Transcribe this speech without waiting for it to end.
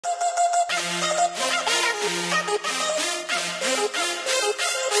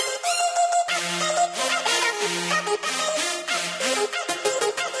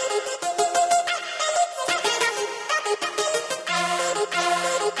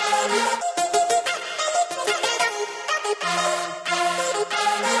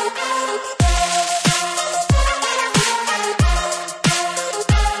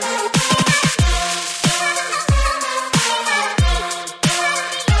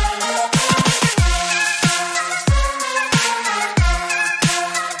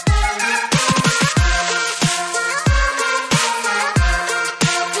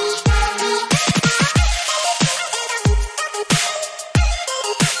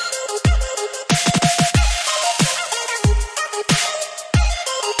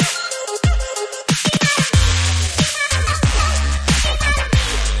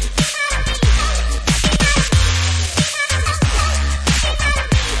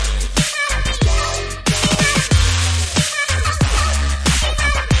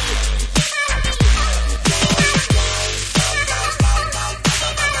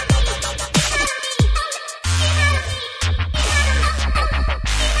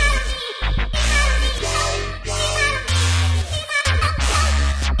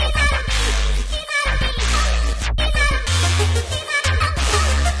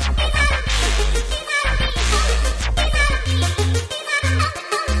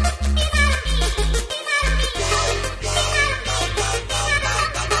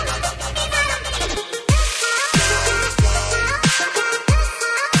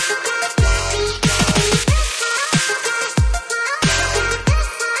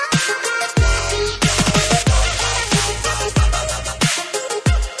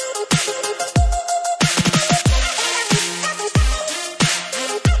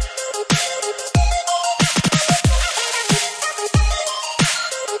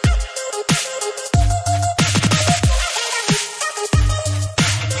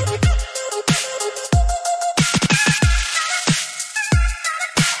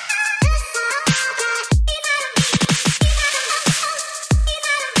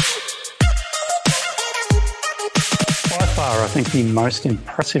I think the most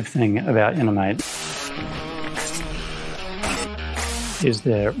impressive thing about Innomate is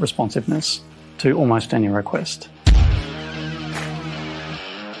their responsiveness to almost any request.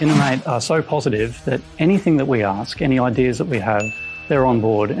 Innomate are so positive that anything that we ask, any ideas that we have, they're on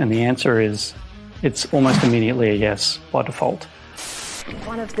board, and the answer is it's almost immediately a yes by default.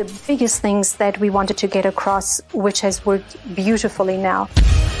 One of the biggest things that we wanted to get across, which has worked beautifully now,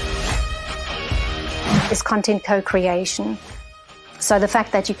 is content co-creation. So the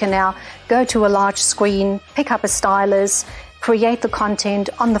fact that you can now go to a large screen, pick up a stylus, create the content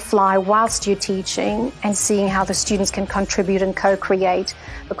on the fly whilst you're teaching, and seeing how the students can contribute and co-create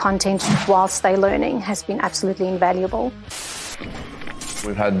the content whilst they're learning has been absolutely invaluable.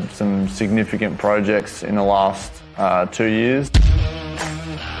 We've had some significant projects in the last 2 years,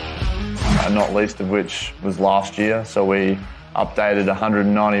 not least of which was last year. So we updated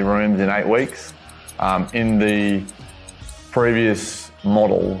 190 rooms in 8 weeks. In the previous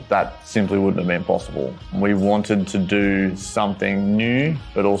model, that simply wouldn't have been possible. We wanted to do something new,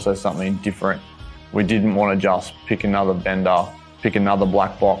 but also something different. We didn't want to just pick another vendor, pick another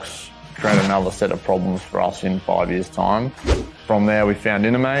black box, create another set of problems for us in 5 years' time. From there, we found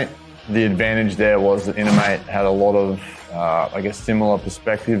Innomate. The advantage there was that Innomate had a lot of, similar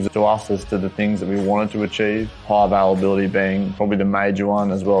perspectives to us as to the things that we wanted to achieve. High availability being probably the major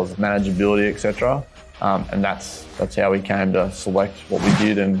one, as well as manageability, etc. And that's how we came to select what we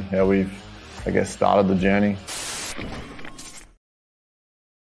did and how we've, started the journey.